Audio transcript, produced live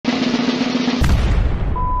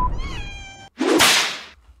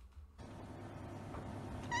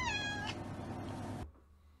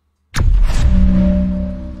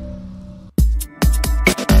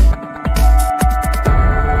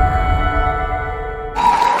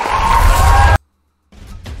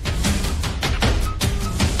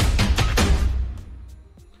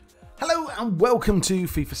welcome to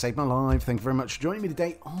FIFA Save My Life. Thank you very much for joining me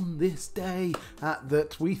today on this day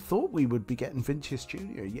that we thought we would be getting Vinicius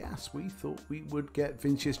Jr. Yes, we thought we would get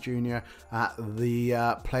Vinicius Jr.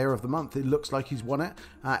 The Player of the Month. It looks like he's won it.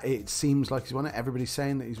 It seems like he's won it. Everybody's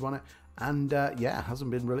saying that he's won it. And yeah, it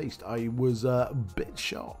hasn't been released. I was a bit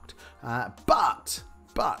shocked.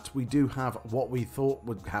 But we do have what we thought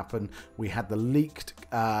would happen. We had the leaked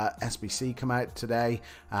SBC come out today.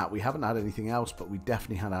 We haven't had anything else, but we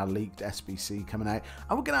definitely had our leaked SBC coming out.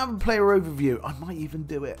 And we're going to have a player overview. I might even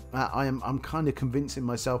do it. I'm kind of convincing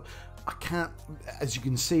myself. I can't, as you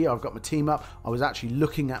can see, I've got my team up. I was actually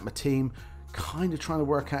looking at my team, kind of trying to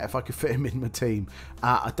work out if I could fit him in my team.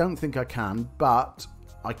 I don't think I can, but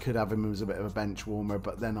I could have him as a bit of a bench warmer.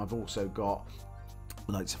 But then I've also got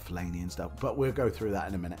loads of Fellaini and stuff, but we'll go through that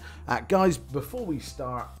in a minute. Guys, before we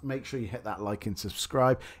start, make sure you hit that like and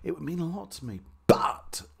subscribe. It would mean a lot to me.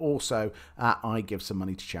 But also, I give some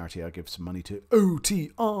money to charity. I give some money to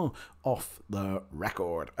OTR, Off the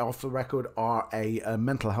Record. Off the Record are a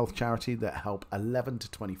mental health charity that help 11 to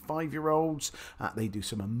 25-year-olds. They do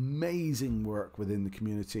some amazing work within the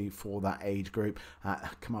community for that age group.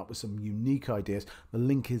 Come up with some unique ideas. The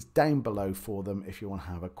link is down below for them if you want to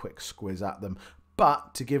have a quick squiz at them.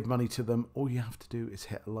 But to give money to them, all you have to do is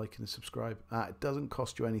hit a like and a subscribe. It doesn't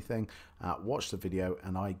cost you anything. Watch the video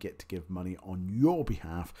and I get to give money on your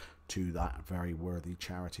behalf to that very worthy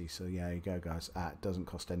charity. So yeah, there you go, guys. It doesn't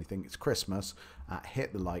cost anything. It's Christmas.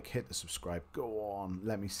 Hit the like, hit the subscribe. Go on.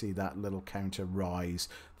 Let me see that little counter rise.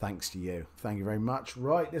 Thanks to you. Thank you very much.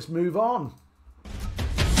 Right, let's move on.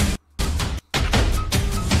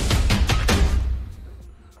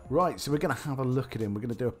 Right, so we're going to have a look at him. We're going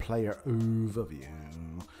to do a player overview.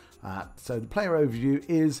 So the player overview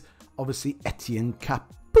is obviously Etienne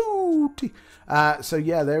Capoue. So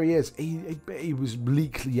yeah, there he is. He was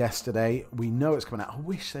leaked yesterday. We know it's coming out. I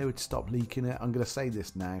wish they would stop leaking it. I'm going to say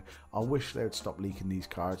this now. I wish they would stop leaking these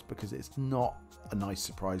cards because it's not a nice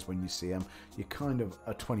surprise when you see them. You're kind of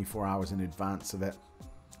 24 hours in advance of it.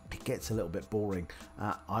 It gets a little bit boring.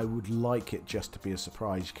 I would like it just to be a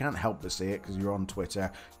surprise. You can't help but see it because you're on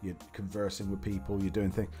Twitter, you're conversing with people, you're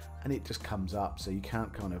doing things, and it just comes up, so you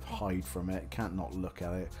can't kind of hide from it, can't not look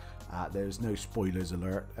at it. There's no spoilers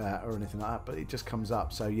alert or anything like that, but it just comes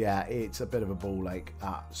up. So yeah, it's a bit of a ball ache.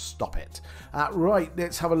 Stop it. Right,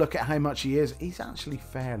 let's have a look at how much he is. He's actually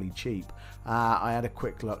fairly cheap. I had a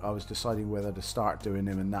quick look. I was deciding whether to start doing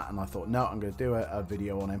him and that, and I thought, no, I'm going to do a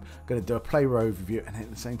video on him. I'm going to do a player overview, and at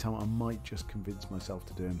the same time, I might just convince myself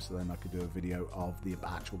to do him, so then I could do a video of the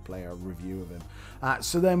actual player review of him.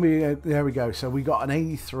 So then there we go. So we got an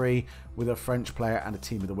 83 with a French player and a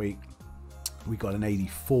team of the week. We got an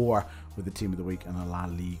 84 with the team of the week and a La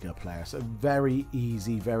Liga player. So very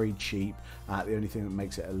easy, very cheap. The only thing that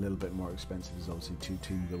makes it a little bit more expensive is obviously two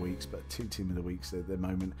team of the weeks, but two team of the weeks at the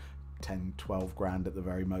moment, 10, 12 grand at the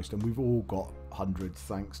very most, and we've all got hundreds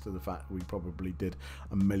thanks to the fact we probably did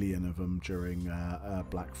a million of them during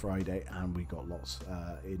Black Friday, and we got lots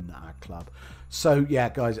in our club. So yeah,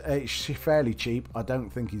 guys, it's fairly cheap. I don't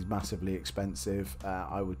think he's massively expensive.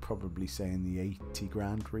 I would probably say in the 80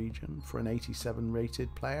 grand region for an 87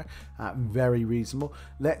 rated player. Very reasonable.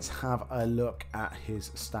 Let's have a look at his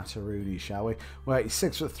staturuni, shall we? Well, he's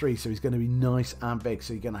 6'3", so he's going to be nice and big,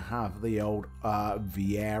 so you're going to have the old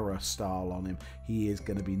Vieira style on him. He is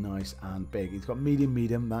going to be nice and big. He's got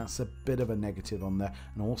medium, that's a bit of a negative on there,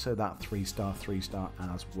 and also that 3-star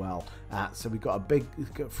as well. So we've got a big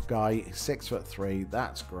guy, 6'3",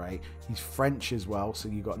 that's great. He's French as well, so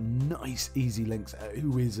you've got nice easy links.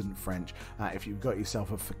 Who isn't French? If you've got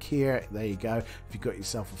yourself a Fekir, there you go. If you've got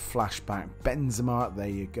yourself a flashback Benzema, there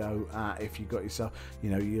you go. If you've got yourself, you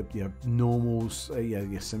know, your normals,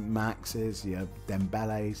 your St. Maxes, your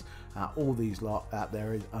Dembélés, all these lot,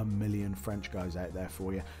 there is a million French guys out there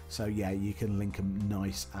for you. So yeah, you can link them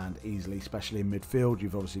nice and easily, especially in midfield.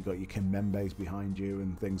 You've obviously got your Kimbembes behind you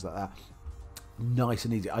and things like that. Nice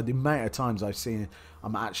and easy. The amount of times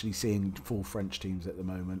I'm actually seeing full French teams at the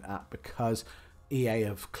moment because EA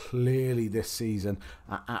have clearly this season,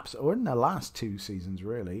 or in the last 2 seasons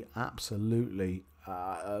really, absolutely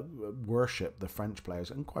worship the French players,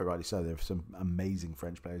 and quite rightly so. There are some amazing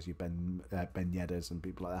French players, you Ben Yedder and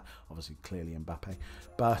people like that, obviously clearly Mbappe,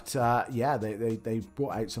 but yeah, they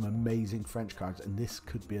brought out some amazing French cards, and this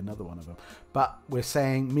could be another one of them. But we're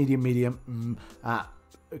saying medium,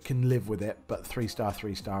 can live with it, but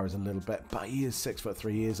 3-star is a little bit. But he is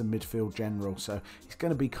 6'3", he is a midfield general, so he's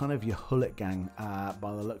going to be kind of your Hullet gang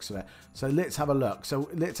by the looks of it. So let's have a look. So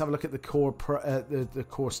let's have a look at the core the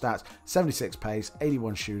core stats: 76 pace,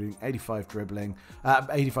 81 shooting, 85 dribbling,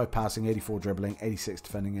 85 passing, 84 dribbling, 86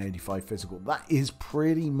 defending, and 85 physical. That is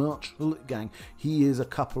pretty much Hullet gang. He is a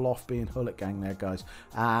couple off being Hullet gang there, guys.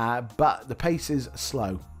 But the pace is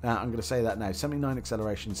slow. I'm going to say that now. 79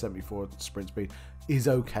 acceleration, 74 sprint speed is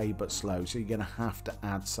okay, but slow. So you're going to have to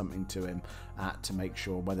add something to him to make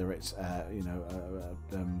sure, whether it's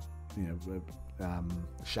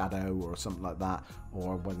shadow or something like that,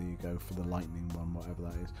 or whether you go for the lightning one, whatever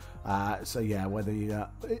that is. So yeah, whether you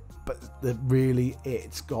really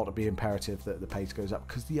it's got to be imperative that the pace goes up,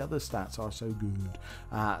 because the other stats are so good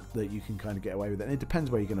that you can kind of get away with it. And it depends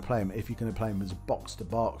where you're going to play him. If you're going to play him as a box to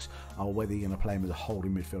box, or whether you're going to play him as a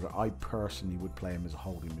holding midfielder. I personally would play him as a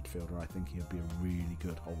holding midfielder. I think he'd be a really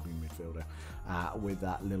good holding midfielder with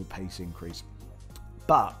that little pace increase.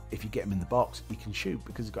 But if you get him in the box, he can shoot,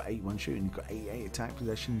 because he's got 81 shooting, he's got 88 attack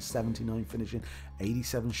possession, 79 finishing,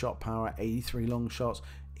 87 shot power, 83 long shots.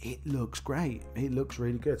 It looks great. It looks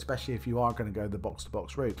really good, especially if you are going to go the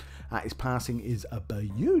box-to-box route. His passing is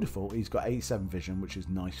beautiful. He's got 87 vision, which is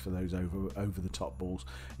nice for those over-the-top balls.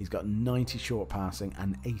 He's got 90 short passing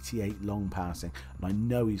and 88 long passing. And I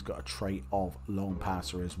know he's got a trait of long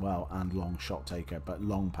passer as well, and long shot taker, but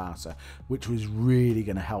long passer, which was really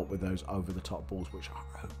going to help with those over-the-top balls, which are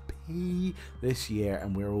OP this year,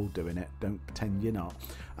 and we're all doing it. Don't pretend you're not.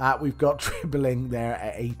 We've got dribbling there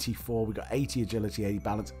at 84. We've got 80 agility, 80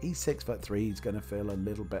 balance. He's 6'3". He's going to feel a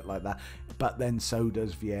little bit like that, but then so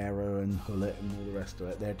does Vieira and Hullet and all the rest of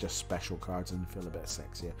it. They're just special cards and feel a bit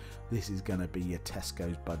sexier. This is going to be your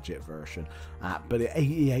Tesco's budget version. But at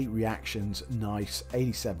 88 reactions, nice.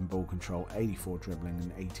 87 ball control, 84 dribbling,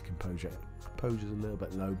 and 80 composure. Composure's a little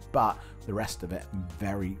bit low, but the rest of it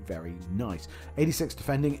very, very nice. 86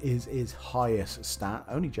 defending is his highest stat,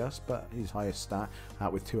 only just, but his highest stat,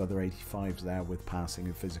 with two other 85s there with passing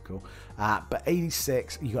and physical. But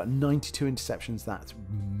 86, you got 92 interceptions. That's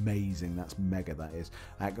amazing. That's mega. That is.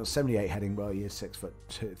 Got 78 heading. Well, he is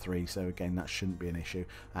 6'3", so again that shouldn't be an issue.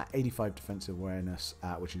 85 defensive awareness,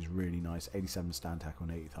 which is really nice. 87 stand tackle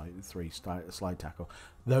and 83 slide tackle.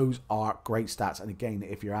 Those are great stats, and again,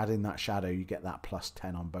 if you're adding that shadow, you get that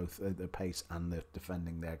 +10 on both the pace and the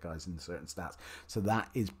defending there, guys, in certain stats. So that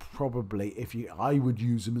is probably, I would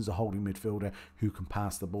use him as a holding midfielder who can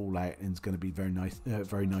pass the ball out and is going to be very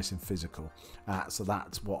nice and physical. So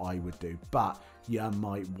that's what I would do, but you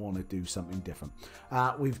might want to do something different.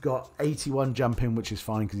 We've got 81 jumping, which is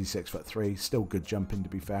fine because he's 6'3", still good jumping to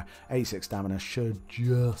be fair. 86 stamina, should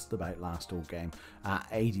just about last all game.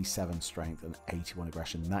 87 strength and 81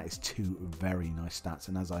 aggression. That is two very nice stats,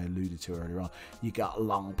 and as I alluded to earlier on, you got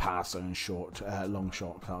long passer and long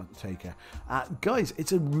shot card taker. Guys,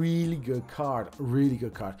 it's a really good card, really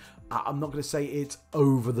good card. I'm not going to say it's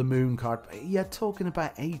over the moon card, but you're talking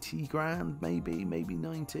about 80 grand, maybe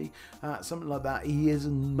 90, something like that. He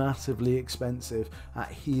isn't massively expensive.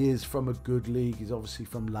 He is from a good league. He's obviously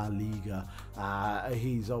from La Liga.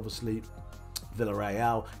 He's obviously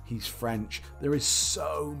Villarreal, he's French. There is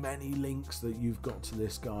so many links that you've got to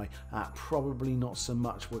this guy. Probably not so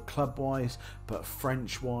much with club wise, but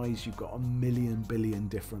French wise, you've got a billion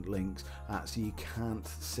different links. So you can't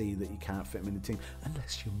see that you can't fit him in the team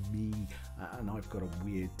unless you're me. And I've got a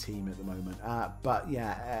weird team at the moment. But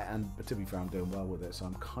yeah, but to be fair, I'm doing well with it, so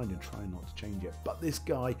I'm kind of trying not to change it. But this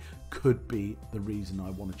guy could be the reason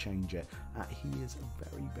I want to change it. He is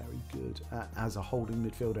very good as a holding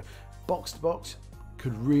midfielder. Box to box,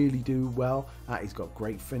 could really do well. He's got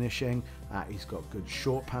great finishing. He's got good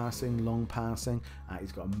short passing, long passing.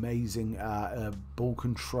 He's got amazing ball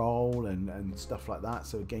control and stuff like that.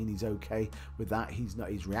 So again, he's okay with that.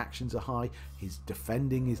 His reactions are high. His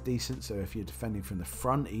defending is decent. So if you're defending from the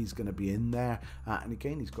front, he's going to be in there. And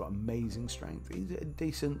again, he's got amazing strength. He's a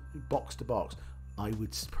decent box to box. I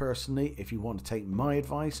would personally, if you want to take my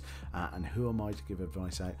advice, and who am I to give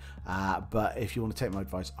advice out, but if you want to take my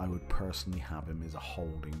advice, I would personally have him as a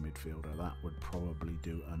holding midfielder. That would probably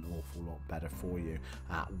do an awful lot better for you,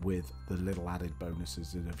 with the little added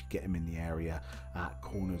bonuses that if you get him in the area,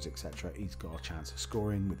 corners, etc., he's got a chance of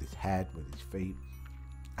scoring with his head, with his feet.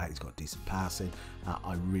 He's got decent passing.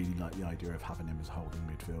 I really like the idea of having him as a holding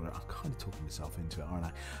midfielder. I'm kind of talking myself into it,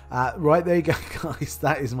 aren't I? Right, there you go, guys.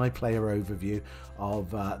 That is my player overview of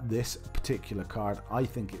this particular card. I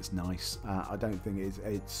think it's nice. I don't think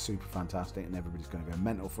it's super fantastic and everybody's going to go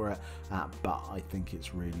mental for it, but I think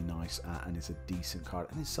it's really nice, and it's a decent card,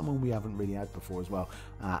 and it's someone we haven't really had before as well.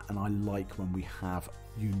 And I like when we have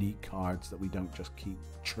unique cards, that we don't just keep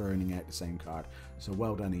churning out the same card. So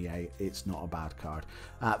well done, EA. It's not a bad card.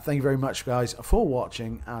 Thank you very much, guys, for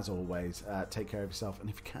watching. As always, take care of yourself, and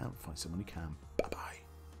if you can, find someone who can. Bye bye.